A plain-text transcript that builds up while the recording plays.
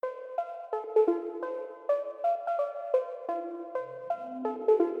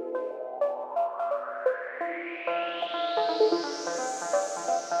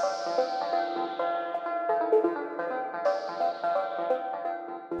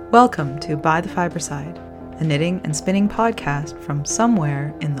Welcome to By the Fiberside, a knitting and spinning podcast from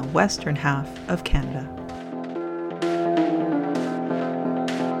somewhere in the western half of Canada.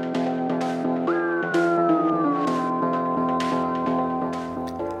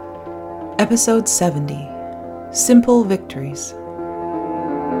 Episode 70, Simple Victories.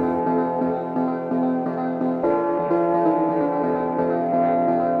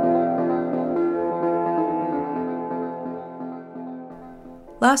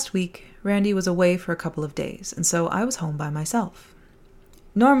 Last week, Randy was away for a couple of days, and so I was home by myself.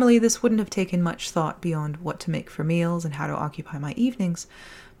 Normally, this wouldn't have taken much thought beyond what to make for meals and how to occupy my evenings,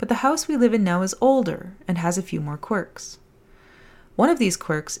 but the house we live in now is older and has a few more quirks. One of these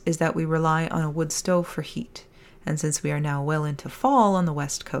quirks is that we rely on a wood stove for heat, and since we are now well into fall on the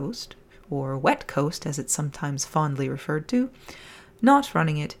west coast, or wet coast as it's sometimes fondly referred to, not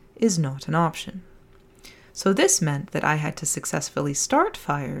running it is not an option. So this meant that I had to successfully start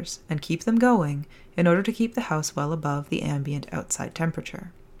fires and keep them going in order to keep the house well above the ambient outside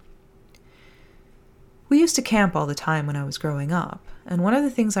temperature. We used to camp all the time when I was growing up, and one of the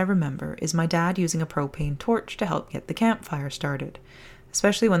things I remember is my dad using a propane torch to help get the campfire started,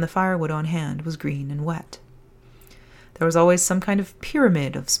 especially when the firewood on hand was green and wet. There was always some kind of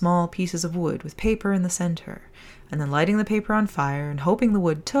pyramid of small pieces of wood with paper in the center, and then lighting the paper on fire and hoping the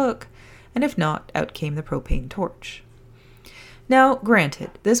wood took, and if not, out came the propane torch. Now,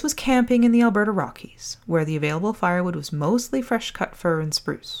 granted, this was camping in the Alberta Rockies, where the available firewood was mostly fresh-cut fir and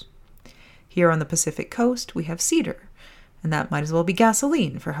spruce. Here on the Pacific coast, we have cedar, and that might as well be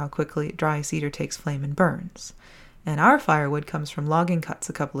gasoline for how quickly dry cedar takes flame and burns. And our firewood comes from logging cuts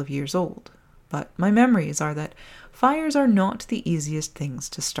a couple of years old. But my memories are that fires are not the easiest things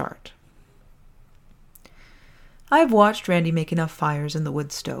to start. I've watched Randy make enough fires in the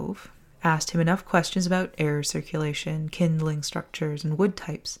wood stove, asked him enough questions about air circulation, kindling structures, and wood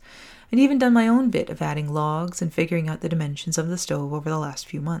types, and even done my own bit of adding logs and figuring out the dimensions of the stove over the last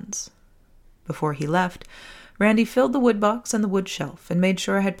few months. Before he left, Randy filled the wood box and the wood shelf and made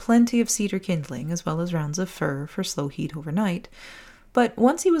sure I had plenty of cedar kindling as well as rounds of fir for slow heat overnight, but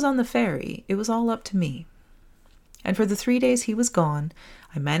once he was on the ferry, it was all up to me. And for the 3 days he was gone,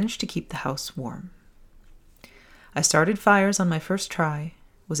 I managed to keep the house warm. I started fires on my first try,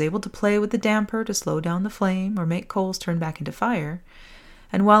 was able to play with the damper to slow down the flame or make coals turn back into fire,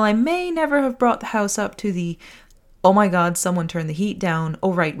 and while I may never have brought the house up to the "oh my god, someone turn the heat down,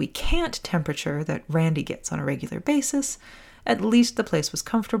 oh right, we can't" temperature that Randy gets on a regular basis, at least the place was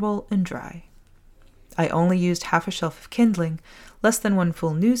comfortable and dry. I only used half a shelf of kindling, less than one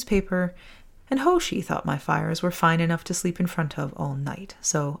full newspaper, and Hoshi thought my fires were fine enough to sleep in front of all night,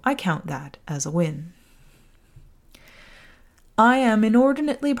 so I count that as a win. I am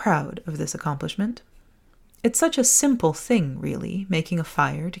inordinately proud of this accomplishment. It's such a simple thing, really, making a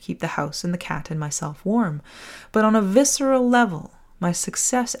fire to keep the house and the cat and myself warm, but on a visceral level, my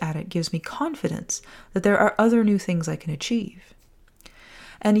success at it gives me confidence that there are other new things I can achieve.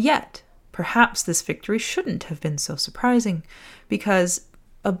 And yet, perhaps this victory shouldn't have been so surprising, because,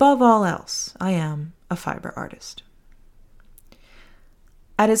 above all else, I am a fiber artist.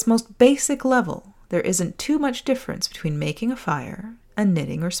 At its most basic level, there isn't too much difference between making a fire and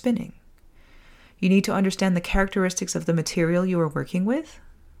knitting or spinning. You need to understand the characteristics of the material you are working with.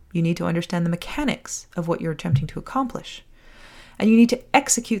 You need to understand the mechanics of what you're attempting to accomplish. And you need to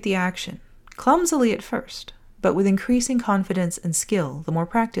execute the action, clumsily at first, but with increasing confidence and skill the more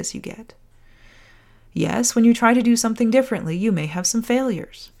practice you get. Yes, when you try to do something differently, you may have some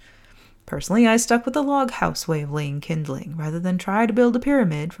failures. Personally, I stuck with the log house way of laying kindling, rather than try to build a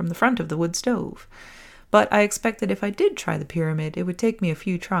pyramid from the front of the wood stove. But I expect that if I did try the pyramid, it would take me a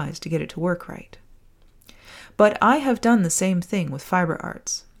few tries to get it to work right. But I have done the same thing with fiber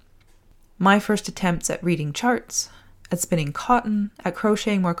arts. My first attempts at reading charts, at spinning cotton, at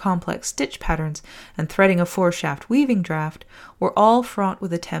crocheting more complex stitch patterns, and threading a 4-shaft weaving draft were all fraught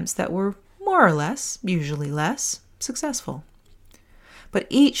with attempts that were more or less, usually less, successful. But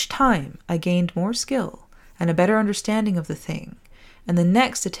each time I gained more skill and a better understanding of the thing, and the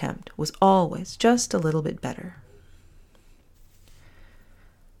next attempt was always just a little bit better.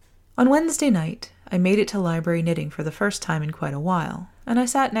 On Wednesday night, I made it to library knitting for the first time in quite a while, and I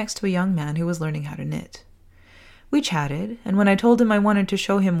sat next to a young man who was learning how to knit. We chatted, and when I told him I wanted to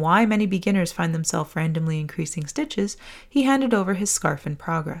show him why many beginners find themselves randomly increasing stitches, he handed over his scarf in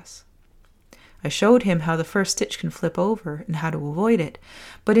progress. I showed him how the first stitch can flip over and how to avoid it,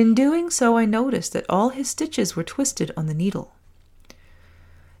 but in doing so I noticed that all his stitches were twisted on the needle.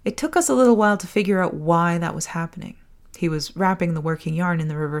 It took us a little while to figure out why that was happening. He was wrapping the working yarn in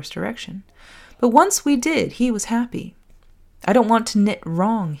the reverse direction. But once we did, he was happy. I don't want to knit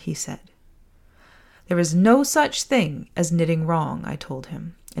wrong, he said. There is no such thing as knitting wrong, I told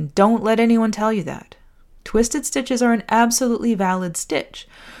him, and don't let anyone tell you that. Twisted stitches are an absolutely valid stitch.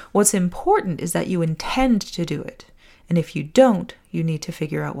 What's important is that you intend to do it, and if you don't, you need to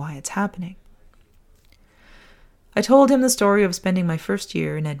figure out why it's happening. I told him the story of spending my first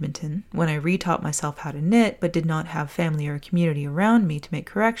year in Edmonton, when I retaught myself how to knit but did not have family or community around me to make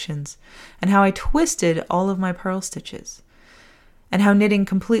corrections, and how I twisted all of my purl stitches, and how knitting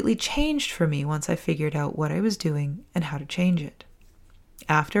completely changed for me once I figured out what I was doing and how to change it.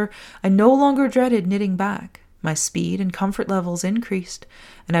 After, I no longer dreaded knitting back. My speed and comfort levels increased,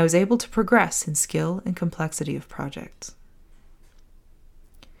 and I was able to progress in skill and complexity of projects.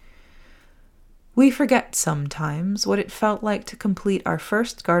 We forget sometimes what it felt like to complete our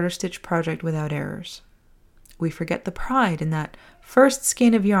first garter stitch project without errors. We forget the pride in that first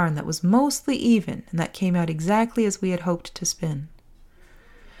skein of yarn that was mostly even and that came out exactly as we had hoped to spin.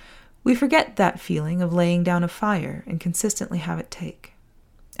 We forget that feeling of laying down a fire and consistently have it take.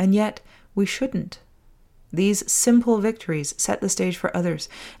 And yet, we shouldn't. These simple victories set the stage for others,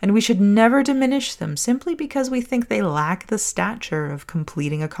 and we should never diminish them simply because we think they lack the stature of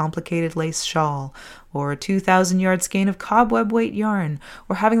completing a complicated lace shawl, or a 2,000-yard skein of cobweb weight yarn,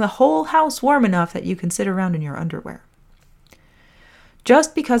 or having the whole house warm enough that you can sit around in your underwear.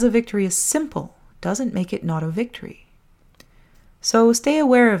 Just because a victory is simple doesn't make it not a victory. So stay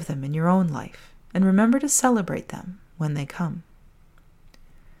aware of them in your own life, and remember to celebrate them when they come.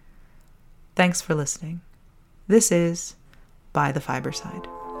 Thanks for listening. This is By the Fiberside.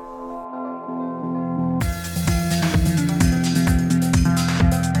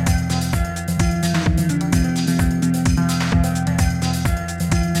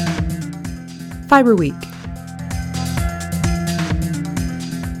 Fiber Week.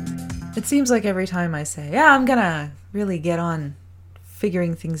 It seems like every time I say, I'm gonna really get on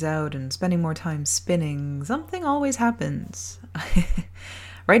figuring things out and spending more time spinning, something always happens.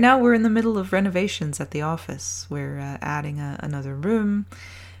 Right now we're in the middle of renovations at the office. We're adding another room,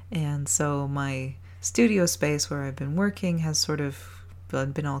 and so my studio space where I've been working has sort of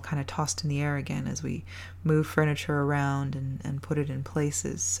been all kind of tossed in the air again as we move furniture around and put it in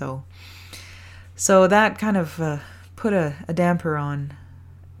places. So that kind of put a damper on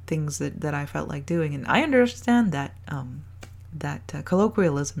things that I felt like doing, and I understand that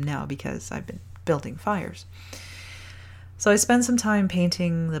colloquialism now because I've been building fires. So I spent some time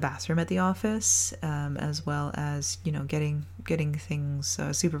painting the bathroom at the office, as well as, getting things,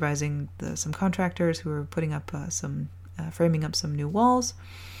 supervising some contractors who were putting up framing up some new walls.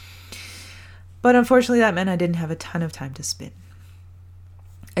 But unfortunately that meant I didn't have a ton of time to spin.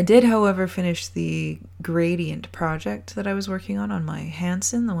 I did, however, finish the gradient project that I was working on my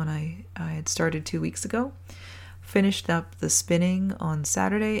Hansen, the one I had started 2 weeks ago. Finished up the spinning on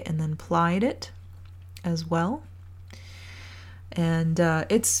Saturday and then plied it as well. And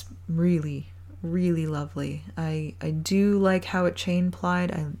it's really, really lovely. I do like how it chain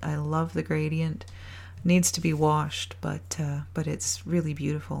plied. I love the gradient. It needs to be washed, but it's really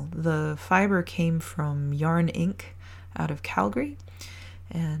beautiful. The fiber came from Yarn Inc. out of Calgary,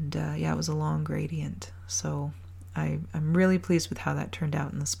 and it was a long gradient. So I'm really pleased with how that turned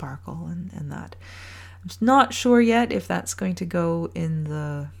out in the sparkle and that. I'm not sure yet if that's going to go in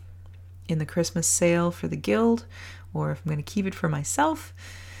the Christmas sale for the Guild, or if I'm going to keep it for myself.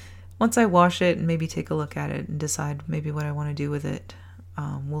 Once I wash it and maybe take a look at it and decide maybe what I want to do with it,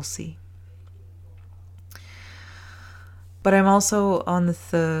 we'll see. But I'm also onto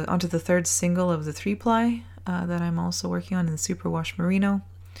the third single of the 3-ply that I'm also working on in the Superwash Merino.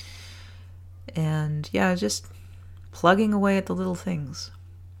 And just plugging away at the little things.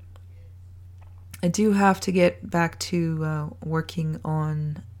 I do have to get back to working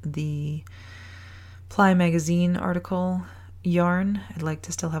on the Ply Magazine article yarn. I'd like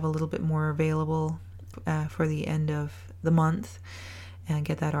to still have a little bit more available for the end of the month and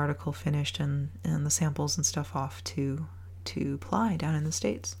get that article finished and the samples and stuff off to Ply down in the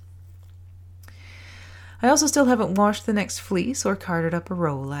States. I also still haven't washed the next fleece or carded up a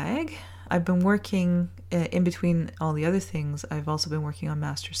rolag. I've been working, in between all the other things, I've also been working on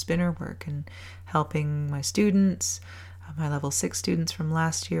master spinner work and helping my students, my level 6 students from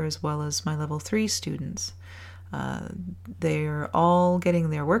last year, as well as my level 3 students. They're all getting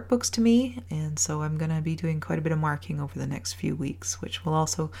their workbooks to me, and so I'm going to be doing quite a bit of marking over the next few weeks, which will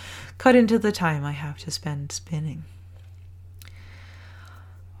also cut into the time I have to spend spinning.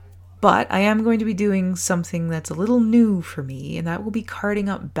 But I am going to be doing something that's a little new for me, and that will be carding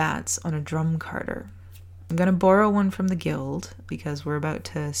up bats on a drum carder. I'm going to borrow one from the Guild because we're about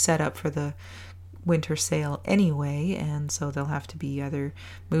to set up for the winter sale anyway, and so they'll have to be either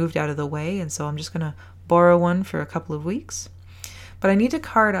moved out of the way, and so I'm just going to borrow one for a couple of weeks. But I need to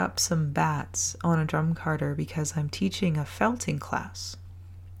card up some bats on a drum carder because I'm teaching a felting class.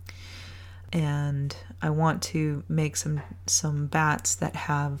 And I want to make some bats that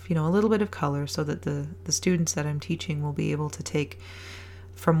have, a little bit of color so that the students that I'm teaching will be able to take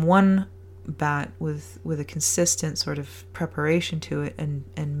from one bat with a consistent sort of preparation to it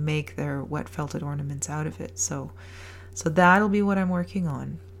and make their wet felted ornaments out of it. So that'll be what I'm working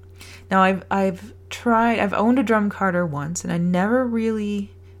on. Now I've owned a drum carder once, and it never really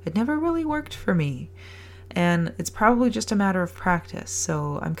worked for me. And it's probably just a matter of practice.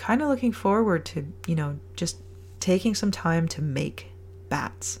 So I'm kind of looking forward to, just taking some time to make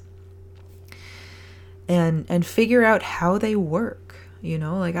bats and figure out how they work.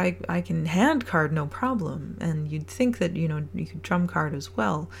 Like I can hand card no problem. And you'd think that, you could drum card as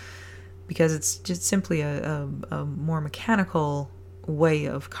well, because it's just simply a more mechanical way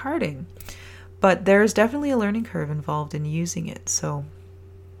of carding. But there's definitely a learning curve involved in using it. So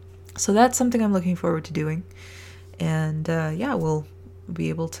that's something I'm looking forward to doing. And we'll be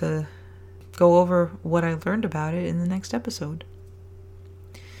able to go over what I learned about it in the next episode.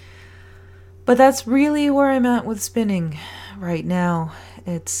 But that's really where I'm at with spinning right now.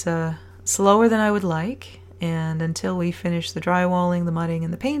 It's slower than I would like. And until we finish the drywalling, the mudding,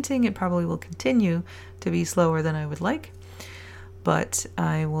 and the painting, it probably will continue to be slower than I would like. But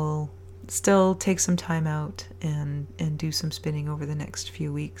I will still take some time out and do some spinning over the next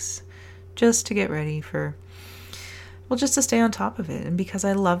few weeks, just to get ready for, just to stay on top of it, and because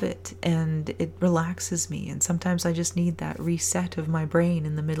I love it and it relaxes me, and sometimes I just need that reset of my brain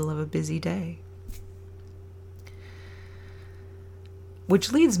in the middle of a busy day.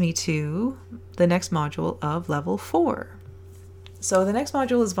 Which leads me to the next module of level 4. So the next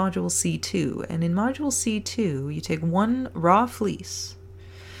module is module C2, and in module C2 you take one raw fleece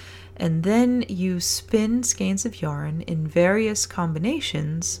and then you spin skeins of yarn in various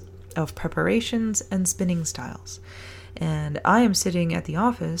combinations of preparations and spinning styles. And I am sitting at the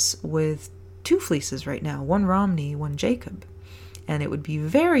office with 2 fleeces right now, one Romney, one Jacob. And it would be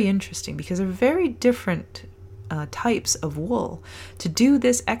very interesting because they're very different types of wool to do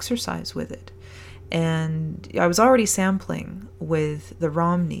this exercise with it. And I was already sampling with the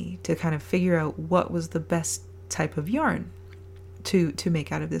Romney to kind of figure out what was the best type of yarn to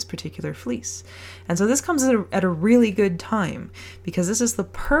make out of this particular fleece. And so this comes at a really good time, because this is the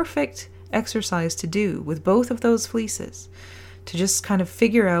perfect exercise to do with both of those fleeces, to just kind of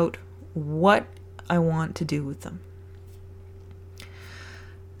figure out what I want to do with them.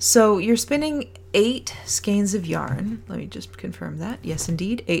 So you're spinning 8 skeins of yarn. Let me just confirm that. Yes,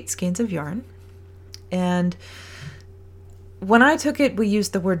 indeed, 8 skeins of yarn. And when I took it, we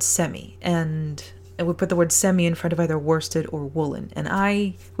used the word semi, and we put the word semi in front of either worsted or woolen. And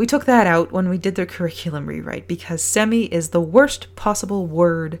we took that out when we did the curriculum rewrite, because semi is the worst possible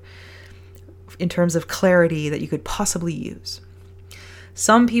word in terms of clarity that you could possibly use.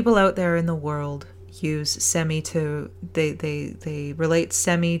 Some people out there in the world use semi they relate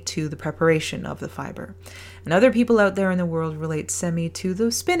semi to the preparation of the fiber. And other people out there in the world relate semi to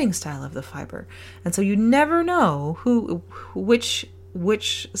the spinning style of the fiber. And so you never know which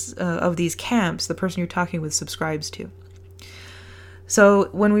of these camps the person you're talking with subscribes to. So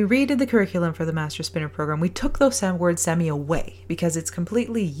when we redid the curriculum for the Master Spinner program, we took those words semi away because it's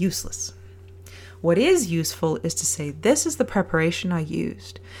completely useless. What is useful is to say, this is the preparation I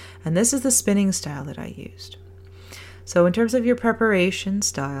used, and this is the spinning style that I used. So in terms of your preparation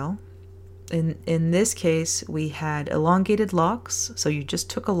style, in this case, we had elongated locks. So you just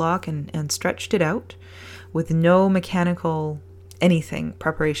took a lock and stretched it out with no mechanical anything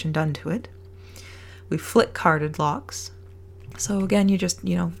preparation done to it. We flick carded locks. So again, you're just,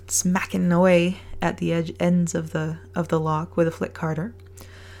 smacking away at the ends of the lock with a flick carder.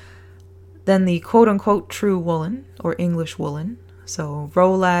 Then the quote-unquote true woolen, or English woolen. So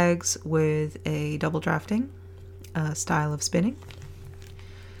rolags with a double drafting style of spinning.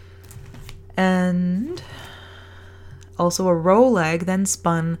 And also a rolag then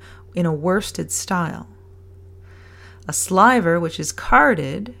spun in a worsted style. A sliver, which is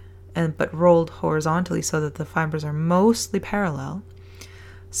carded but rolled horizontally so that the fibers are mostly parallel,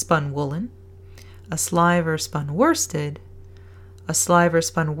 spun woolen. A sliver spun worsted. A sliver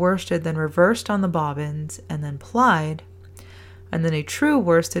spun worsted, then reversed on the bobbins and then plied. And then a true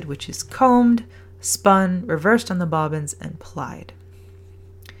worsted, which is combed, spun, reversed on the bobbins, and plied.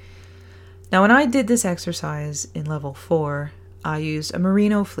 Now, when I did this exercise in level 4, I used a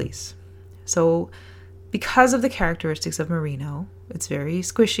merino fleece. So because of the characteristics of merino, it's very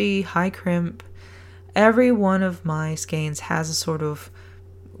squishy, high crimp. Every one of my skeins has a sort of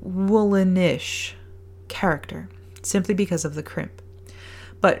woolenish character, simply because of the crimp.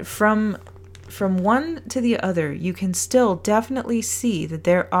 But from one to the other, you can still definitely see that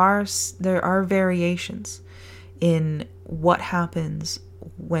there are variations in what happens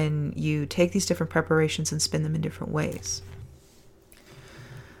when you take these different preparations and spin them in different ways.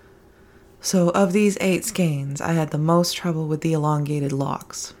 So of these 8 skeins, I had the most trouble with the elongated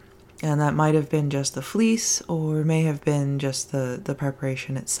locks. And that might have been just the fleece or may have been just the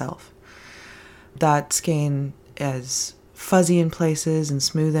preparation itself. That skein is fuzzy in places and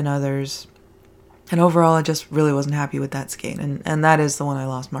smooth in others. And overall, I just really wasn't happy with that skein. And that is the one I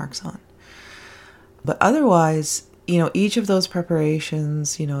lost marks on. But otherwise, each of those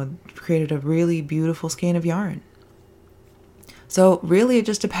preparations, created a really beautiful skein of yarn. So really, it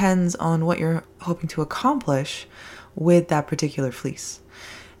just depends on what you're hoping to accomplish with that particular fleece.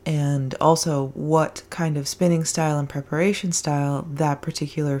 And also what kind of spinning style and preparation style that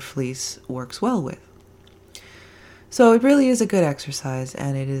particular fleece works well with. So it really is a good exercise,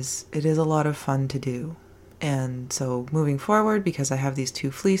 and it is a lot of fun to do. And so moving forward, because I have these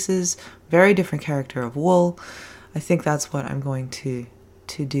 2 fleeces, very different character of wool, I think that's what I'm going to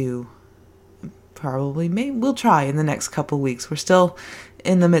do. We'll try in the next couple weeks. We're still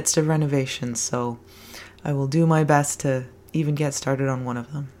in the midst of renovations, so I will do my best to even get started on one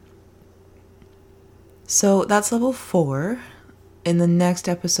of them. So that's level 4. In the next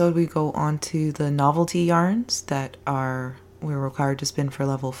episode, we go on to the novelty yarns that we're required to spin for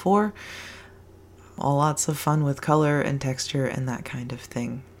level 4. Lots of fun with color and texture and that kind of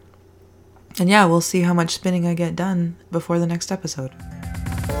thing. And yeah, we'll see how much spinning I get done before the next episode.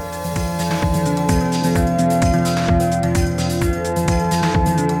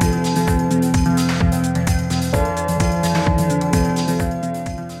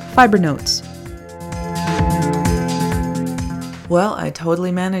 Fiber notes. Well, I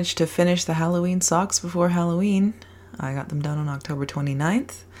totally managed to finish the Halloween socks before Halloween. I got them done on October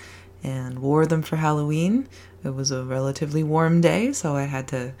 29th and wore them for Halloween. It was a relatively warm day, so I had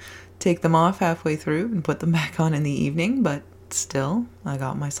to take them off halfway through and put them back on in the evening, but still, I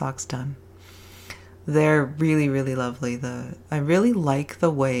got my socks done. They're really, really lovely. I really like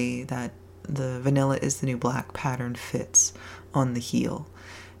the way that the Vanilla is the New Black pattern fits on the heel.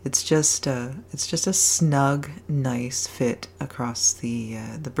 It's just a snug, nice fit across the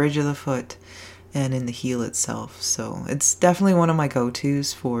bridge of the foot and in the heel itself. So it's definitely one of my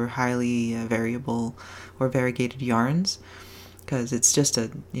go-tos for highly variable or variegated yarns, because it's just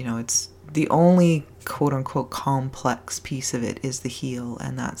it's the only quote-unquote complex piece of it is the heel,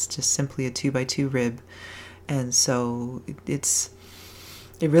 and that's just simply a 2x2 rib. And so it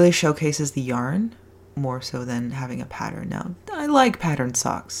really showcases the yarn more so than having a pattern. Now, I like patterned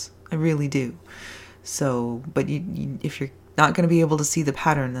socks. I really do. So, but if you're not going to be able to see the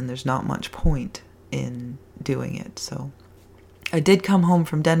pattern, then there's not much point in doing it. So I did come home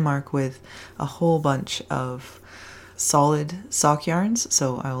from Denmark with a whole bunch of solid sock yarns,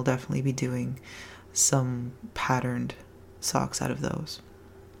 so I will definitely be doing some patterned socks out of those.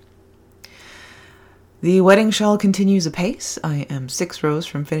 The wedding shawl continues apace. I am 6 rows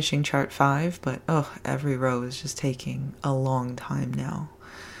from finishing chart 5, but every row is just taking a long time now.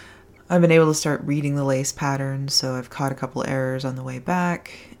 I've been able to start reading the lace pattern, so I've caught a couple errors on the way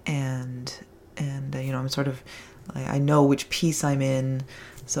back, and I'm sort of, I know which piece I'm in,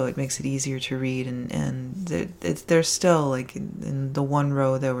 so it makes it easier to read, and there's still, like, in the one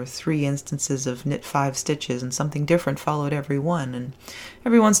row there were 3 instances of knit 5 stitches, and something different followed every one, and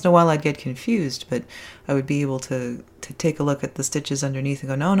every once in a while I'd get confused, but I would be able to take a look at the stitches underneath and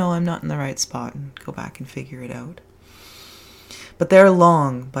go, no, I'm not in the right spot, and go back and figure it out. But they're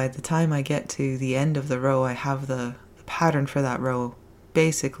long. By the time I get to the end of the row, I have the pattern for that row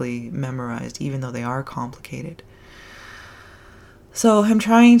basically memorized, even though they are complicated. So I'm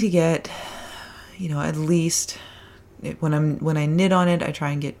trying to get, at least when I knit on it, I try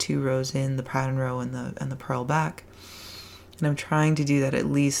and get 2 rows in, the pattern row and the purl back, and I'm trying to do that at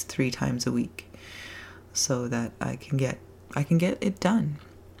least 3 times a week, so that I can get it done.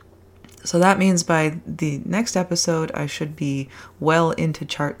 So that means by the next episode, I should be well into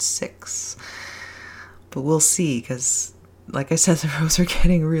chart 6. But we'll see, because like I said, the rows are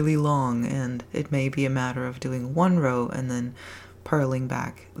getting really long, and it may be a matter of doing 1 row and then purling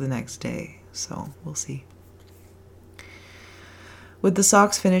back the next day. So we'll see. With the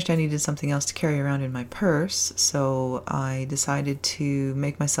socks finished, I needed something else to carry around in my purse, so I decided to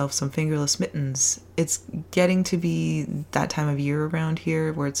make myself some fingerless mittens. It's getting to be that time of year around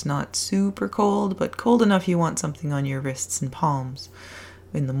here where it's not super cold, but cold enough you want something on your wrists and palms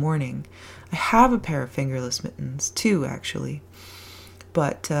in the morning. I have a pair of fingerless mittens, two actually,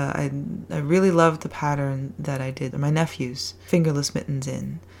 but I really loved the pattern that I did my nephew's fingerless mittens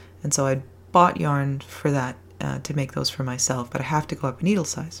in, and so I bought yarn for that to make those for myself, but I have to go up a needle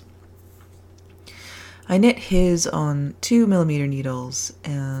size. I knit his on 2mm needles,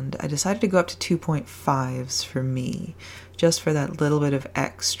 and I decided to go up to 2.5s for me, just for that little bit of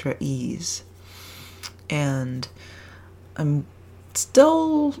extra ease. And I'm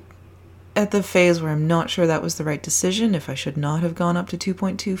still at the phase where I'm not sure that was the right decision, if I should not have gone up to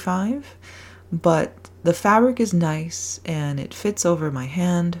 2.25, but the fabric is nice and it fits over my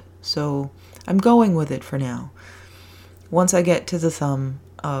hand, so I'm going with it for now. Once I get to the thumb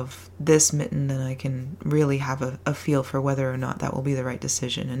of this mitten, then I can really have a feel for whether or not that will be the right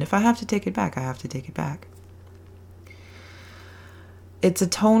decision. And if I have to take it back, I have to take it back. It's a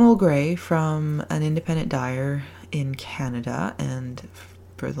tonal gray from an independent dyer in Canada, and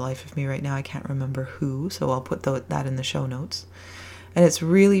for the life of me right now, I can't remember who, so I'll put that in the show notes. And it's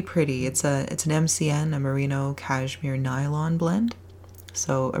really pretty. It's an MCN, a merino cashmere nylon blend.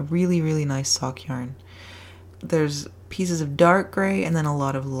 So a really, really nice sock yarn. There's pieces of dark gray and then a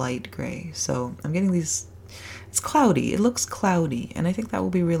lot of light gray. So I'm getting these, it's cloudy. It looks cloudy. And I think that will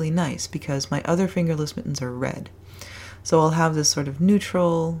be really nice because my other fingerless mittens are red. So I'll have this sort of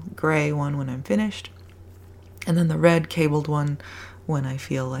neutral gray one when I'm finished. And then the red cabled one when I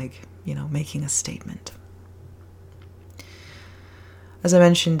feel like, making a statement. As I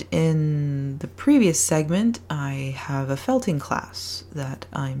mentioned in the previous segment, I have a felting class that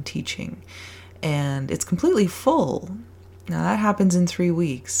I'm teaching, and it's completely full. Now that happens in 3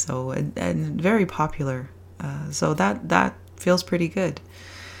 weeks, so and very popular. So that feels pretty good.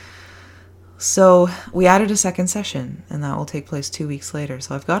 So we added a second session, and that will take place 2 weeks later.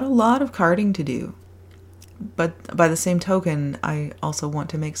 So I've got a lot of carding to do. But by the same token, I also want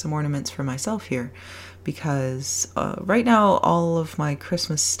to make some ornaments for myself here, because right now all of my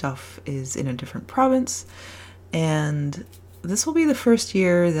Christmas stuff is in a different province, and this will be the first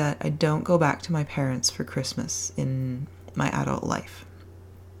year that I don't go back to my parents for Christmas in my adult life.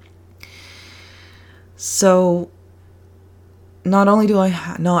 So not only do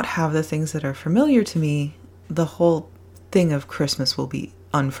I not have the things that are familiar to me, the whole thing of Christmas will be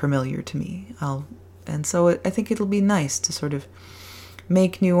unfamiliar to me. And so I think it'll be nice to sort of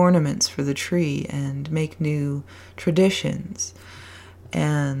make new ornaments for the tree and make new traditions.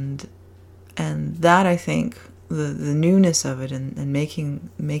 And that, I think, the newness of it and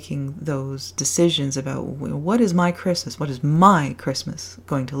making those decisions about what is my Christmas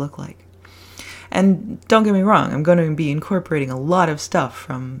going to look like. And don't get me wrong, I'm going to be incorporating a lot of stuff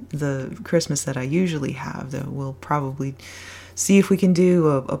from the Christmas that I usually have that we'll probably see if we can do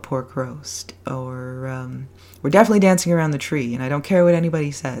a pork roast, or we're definitely dancing around the tree, and I don't care what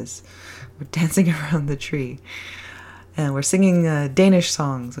anybody says. We're dancing around the tree, and we're singing Danish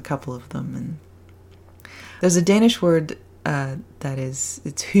songs, a couple of them. And there's a Danish word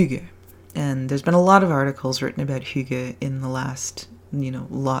it's hygge, and there's been a lot of articles written about hygge in the last,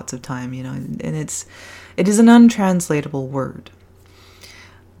 lots of time, and it is an untranslatable word,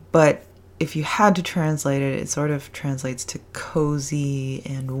 but if you had to translate it, it sort of translates to cozy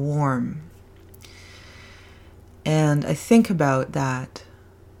and warm. And I think about that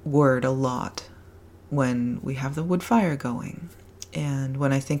word a lot when we have the wood fire going, and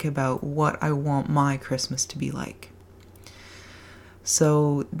when I think about what I want my Christmas to be like.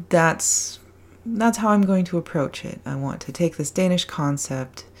 So that's how I'm going to approach it. I want to take this Danish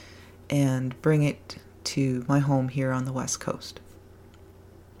concept and bring it to my home here on the West Coast.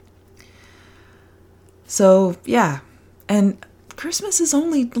 So, yeah, and Christmas is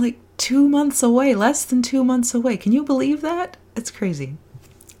only like 2 months away, less than 2 months away. Can you believe that? It's crazy.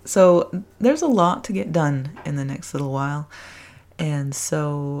 So there's a lot to get done in the next little while, and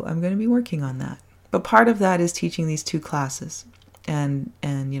so I'm going to be working on that. But part of that is teaching these 2 classes and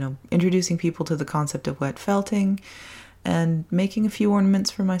introducing people to the concept of wet felting and making a few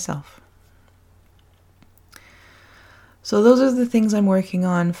ornaments for myself. So those are the things I'm working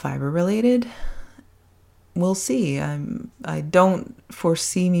on, fiber related. We'll see. I don't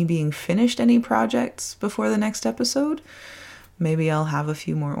foresee me being finished any projects before the next episode. Maybe I'll have a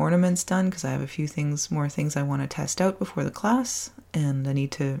few more ornaments done because I have a few more things I want to test out before the class, and I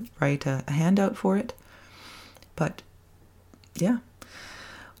need to write a handout for it. But yeah,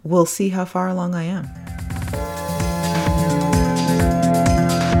 we'll see how far along I am.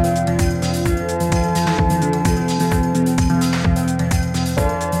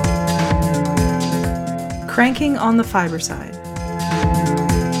 Cranking on the fiber side.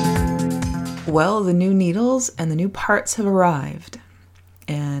 Well, the new needles and the new parts have arrived,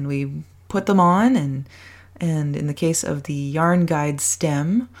 and we put them on, and in the case of the Yarn Guide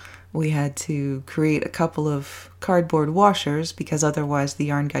stem, we had to create a couple of cardboard washers because otherwise the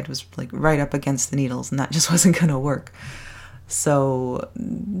Yarn Guide was like right up against the needles, and that just wasn't going to work. So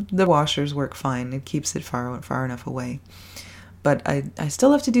the washers work fine. It keeps it far enough away. But I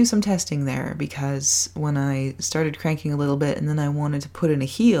still have to do some testing there, because when I started cranking a little bit and then I wanted to put in a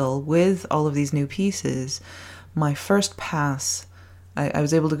heel with all of these new pieces, my first pass, I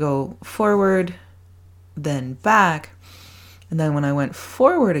was able to go forward, then back, and then when I went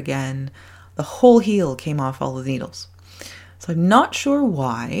forward again, the whole heel came off all the needles. So I'm not sure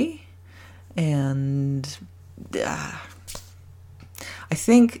why, and I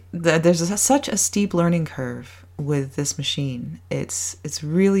think that there's such a steep learning curve with this machine. It's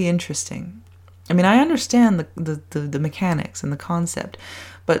really interesting. I mean, I understand the mechanics and the concept,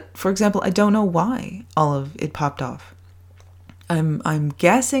 but for example, I don't know why all of it popped off. I'm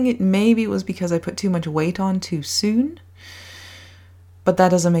guessing it maybe was because I put too much weight on too soon, but that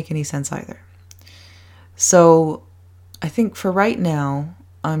doesn't make any sense either. So I think for right now,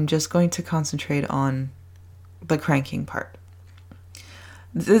 I'm just going to concentrate on the cranking part.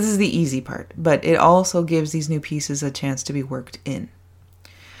 This is the easy part, but it also gives these new pieces a chance to be worked in.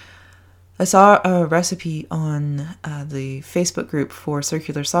 I saw a recipe on the Facebook group for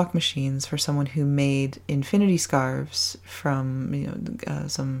circular sock machines for someone who made infinity scarves from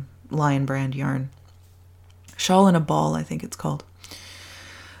some Lion brand yarn. Shawl in a Ball, I think it's called.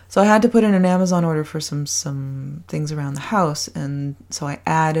 So I had to put in an Amazon order for some things around the house, and so I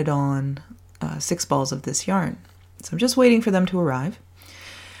added on 6 balls of this yarn. So I'm just waiting for them to arrive.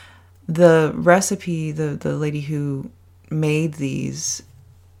 The recipe, the lady who made these,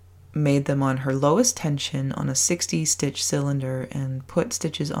 made them on her lowest tension on a 60 stitch cylinder and put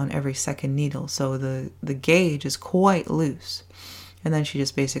stitches on every second needle. So the gauge is quite loose. And then she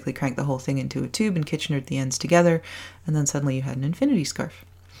just basically cranked the whole thing into a tube and Kitchenered the ends together. And then suddenly you had an infinity scarf.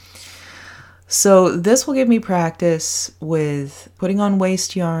 So this will give me practice with putting on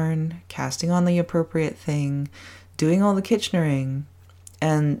waste yarn, casting on the appropriate thing, doing all the Kitchenering,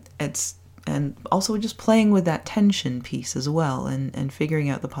 and also just playing with that tension piece as well, and figuring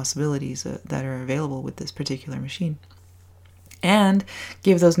out the possibilities that are available with this particular machine, and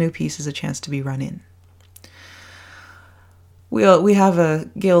give those new pieces a chance to be run in. We have a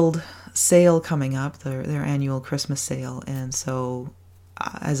guild sale coming up, their annual Christmas sale, and so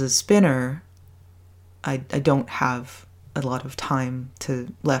as a spinner, I don't have a lot of time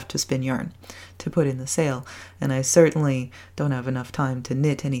left to spin yarn to put in the sale, and I certainly don't have enough time to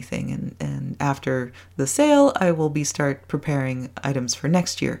knit anything, and after the sale I will start preparing items for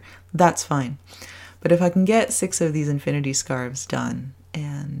next year. That's fine. But if I can get 6 of these infinity scarves done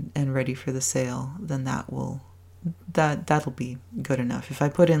and ready for the sale, then that'll be good enough. If I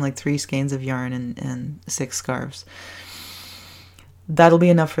put in like 3 skeins of yarn and 6 scarves, that'll be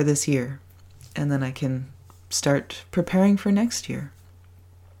enough for this year, and then I can start preparing for next year.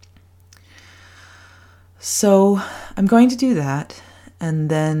 So I'm going to do that, and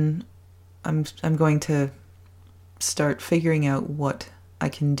then I'm going to start figuring out what I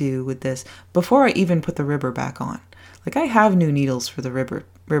can do with this before I even put the ribber back on. Like, I have new needles for the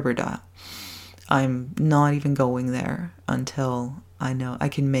ribber dial. I'm not even going there until I know I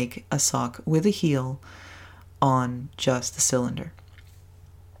can make a sock with a heel on just the cylinder.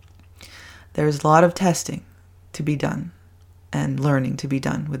 There's a lot of testing to be done and learning to be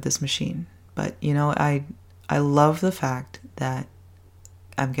done with this machine. But, I love the fact that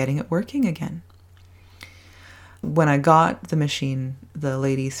I'm getting it working again. When I got the machine, the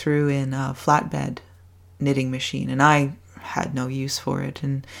lady threw in a flatbed knitting machine, and I had no use for it.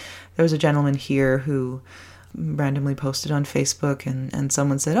 And there was a gentleman here who randomly posted on Facebook, and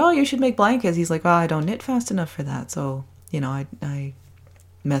someone said, "Oh, you should make blankets." He's like, "Oh, I don't knit fast enough for that." So, I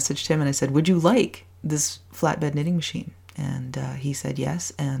messaged him and I said, "Would you like this flatbed knitting machine?" And he said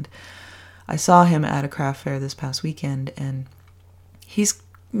yes. And I saw him at a craft fair this past weekend, and he's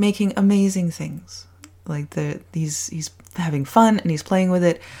making amazing things. Like, he's having fun and he's playing with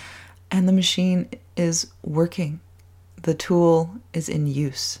it, and the machine is working. The tool is in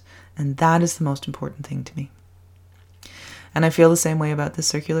use, and that is the most important thing to me. And I feel the same way about the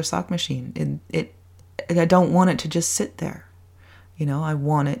circular sock machine. I don't want it to just sit there. I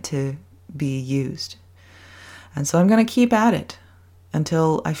want it to be used. And so I'm going to keep at it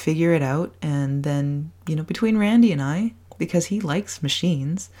until I figure it out. And then, between Randy and I, because he likes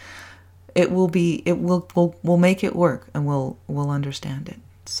machines, we'll make it work, and we'll understand it.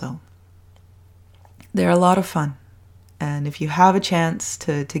 So They're a lot of fun. And if you have a chance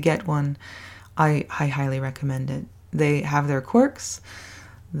to get one, I highly recommend it. They have their quirks.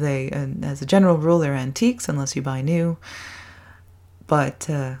 As a general rule, they're antiques unless you buy new. But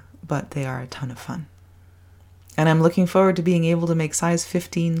they are a ton of fun. And I'm looking forward to being able to make size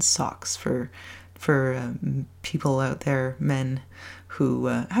 15 socks for people out there, men, who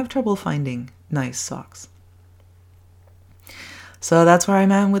have trouble finding nice socks. So that's where I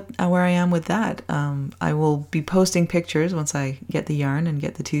am with that. I will be posting pictures once I get the yarn and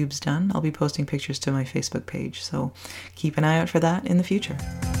get the tubes done. I'll be posting pictures to my Facebook page, so keep an eye out for that in the future.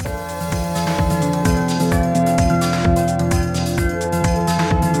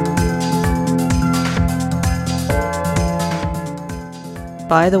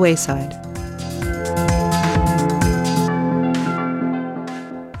 By the wayside.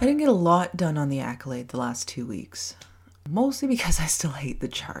 I didn't get a lot done on the Accolade the last 2 weeks. Mostly because I still hate the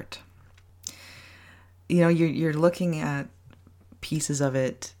chart. You know, you're looking at pieces of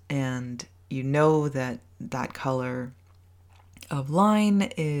it and you know that color of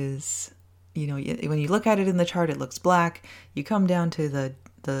line is, you know, when you look at it in the chart, it looks black. You come down to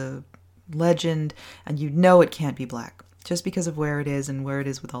the legend and you know it can't be black just because of where it is and where it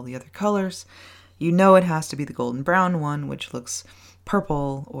is with all the other colors. You know it has to be the golden brown one, which looks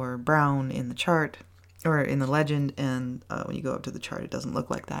purple or brown in the chart. Or in the legend, and when you go up to the chart, it doesn't look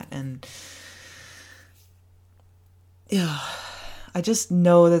like that. And yeah, I just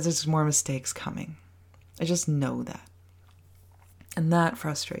know that there's more mistakes coming. I just know that. And that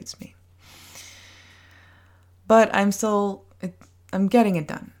frustrates me. But I'm getting it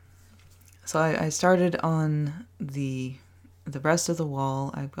done. So I started on the rest of the wall.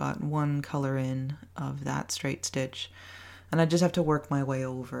 I've got one color in of that straight stitch, and I just have to work my way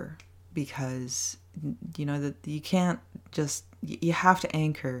over because you know that you can't just, you have to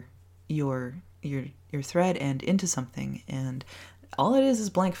anchor your thread end into something, and all it is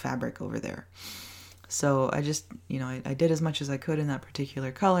blank fabric over there. So I just, you know, I did as much as I could in that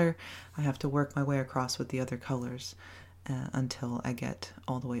particular color. I have to work my way across with the other colors until I get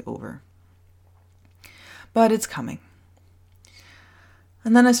all the way over. But it's coming.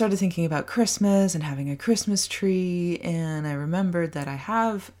 And then I started thinking about Christmas and having a Christmas tree, and I remembered that I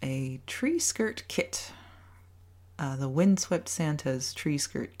have a tree skirt kit, the Windswept Santa's tree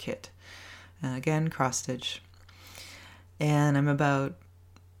skirt kit, again cross stitch, and I'm about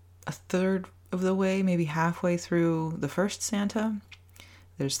a third of the way, maybe halfway through the first Santa.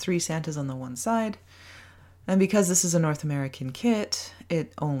 There's 3 Santas on the one side, and because this is a North American kit,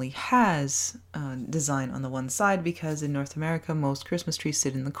 it only has design on the one side, because in North America, most Christmas trees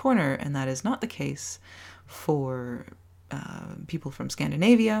sit in the corner, and that is not the case for people from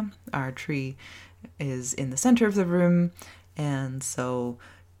Scandinavia. Our tree is in the center of the room, and so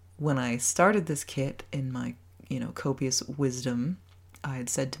when I started this kit, in my, you know, copious wisdom, I had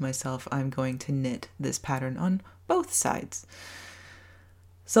said to myself, I'm going to knit this pattern on both sides.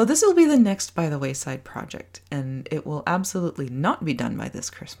 So this will be the next By the Wayside project, and it will absolutely not be done by this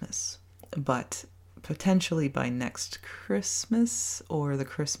Christmas, but potentially by next Christmas or the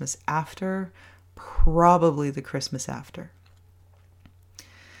Christmas after, probably the Christmas after.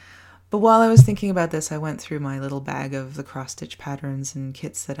 But while I was thinking about this, I went through my little bag of the cross-stitch patterns and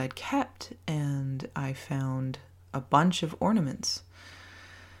kits that I'd kept, and I found a bunch of ornaments.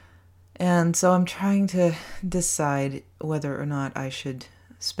 And so I'm trying to decide whether or not I should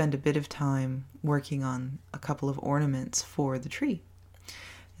spend a bit of time working on a couple of ornaments for the tree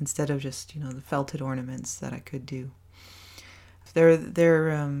instead of just, you know, the felted ornaments that I could do.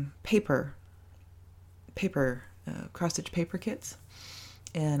 They're paper cross-stitch paper kits,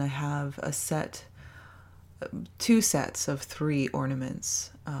 and I have a set, 2 sets of 3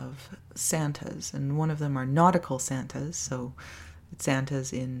 ornaments of Santas, and one of them are nautical Santas, so it's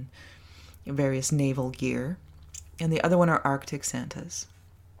Santas in various naval gear, and the other one are Arctic Santas.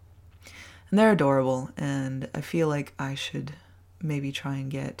 And they're adorable, and I feel like I should maybe try and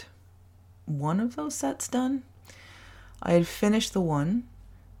get one of those sets done. I had finished the one,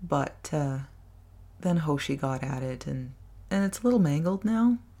 but then Hoshi got at it, and it's a little mangled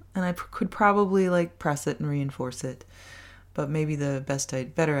now, and I could probably like press it and reinforce it, but maybe the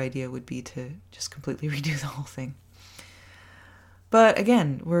better idea would be to just completely redo the whole thing. But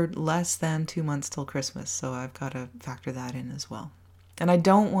again, we're less than 2 months till Christmas, so I've got to factor that in as well. And I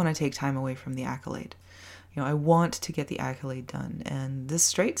don't want to take time away from the Accolade. You know, I want to get the Accolade done, and this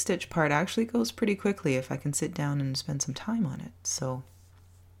straight stitch part actually goes pretty quickly if I can sit down and spend some time on it. So,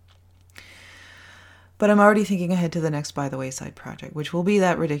 but I'm already thinking ahead to the next By the Wayside project, which will be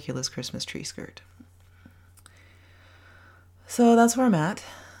that ridiculous Christmas tree skirt. So that's where I'm at.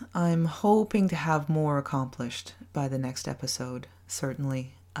 I'm hoping to have more accomplished by the next episode,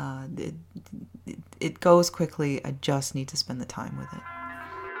 certainly. It goes quickly. I just need to spend the time with it.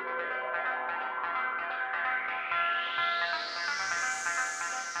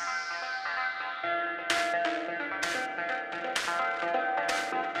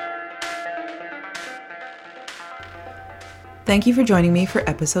 Thank you for joining me for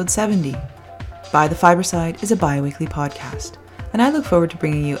episode 70. By the Fiberside is a bi-weekly podcast, and I look forward to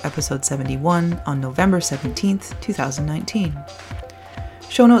bringing you episode 71 on November 17th, 2019.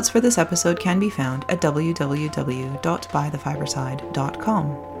 Show notes for this episode can be found at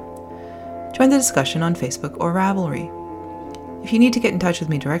www.bythefiberside.com. Join the discussion on Facebook or Ravelry. If you need to get in touch with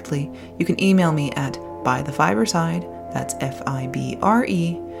me directly, you can email me at bythefiberside, that's Fibre,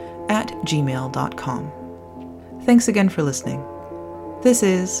 @gmail.com. Thanks again for listening. This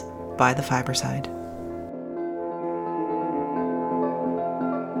is By the Fiberside.